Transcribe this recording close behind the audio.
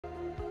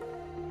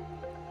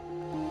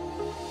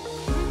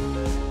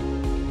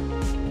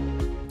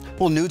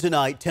Well, new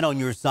tonight, 10 on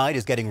your side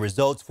is getting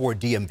results for a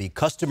DMV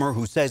customer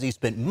who says he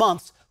spent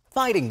months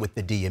fighting with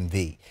the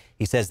DMV.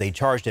 He says they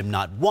charged him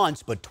not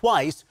once, but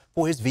twice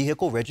for his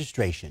vehicle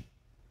registration.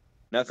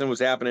 Nothing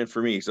was happening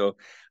for me. So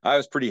I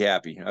was pretty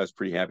happy. I was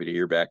pretty happy to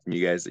hear back from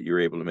you guys that you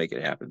were able to make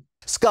it happen.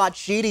 Scott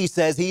Sheedy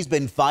says he's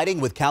been fighting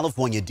with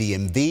California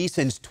DMV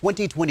since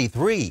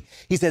 2023.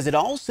 He says it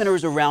all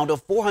centers around a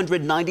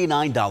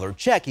 $499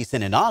 check he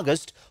sent in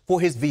August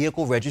for his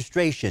vehicle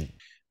registration.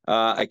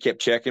 I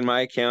kept checking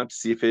my account to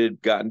see if it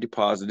had gotten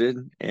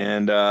deposited.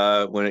 And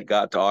when it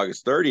got to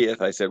August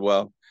 30th, I said,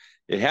 well,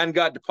 it hadn't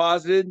got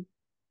deposited.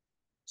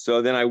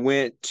 So then I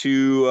went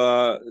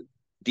to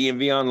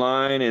DMV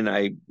online and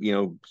I,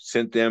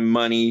 sent them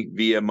money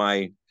via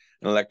my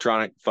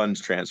electronic funds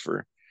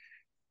transfer.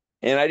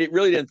 And I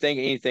really didn't think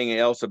anything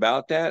else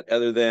about that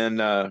other than,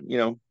 now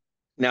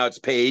it's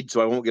paid,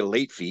 so I won't get a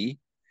late fee.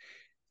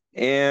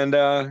 And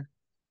lo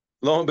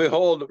and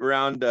behold,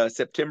 around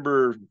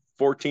September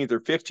 14th or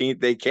 15th,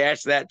 they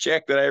cashed that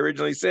check that I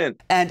originally sent.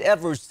 And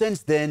ever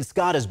since then,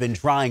 Scott has been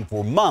trying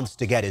for months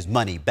to get his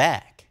money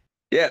back.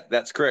 Yeah,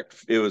 that's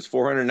correct. It was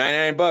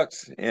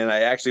 $499, and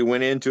I actually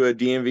went into a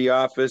DMV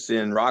office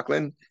in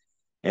Rockland,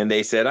 and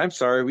they said, "I'm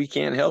sorry, we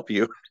can't help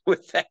you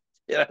with that."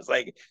 And I was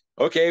like,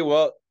 "Okay,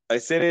 well." I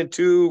sent in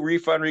 2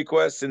 refund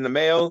requests in the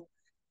mail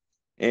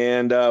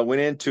and went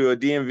into a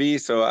DMV,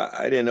 so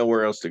I didn't know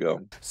where else to go.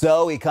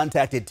 So he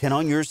contacted 10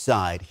 on your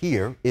side.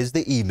 Here is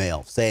the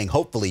email saying,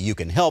 hopefully you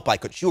can help. I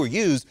could sure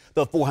use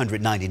the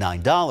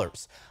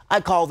 $499. I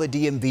called the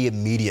DMV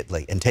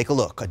immediately and take a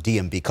look. A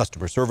DMV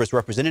customer service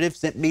representative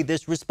sent me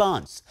this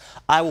response.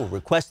 I will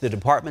request the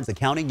department's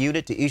accounting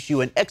unit to issue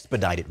an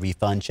expedited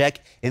refund check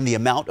in the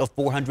amount of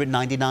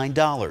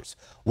 $499.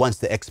 Once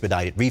the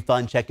expedited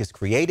refund check is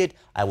created,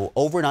 I will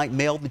overnight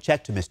mail the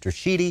check to Mr.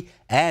 Sheedy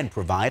and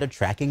provide a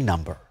tracking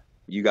number.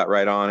 You got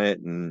right on it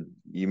and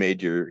you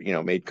made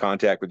made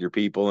contact with your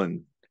people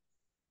and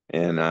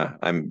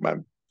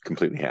I'm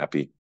completely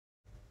happy.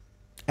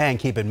 And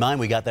keep in mind,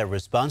 we got that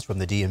response from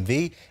the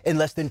DMV in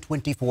less than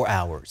 24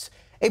 hours.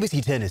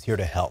 ABC 10 is here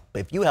to help.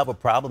 If you have a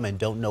problem and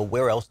don't know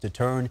where else to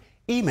turn,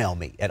 email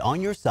me at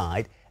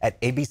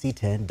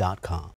onyourside@abc10.com.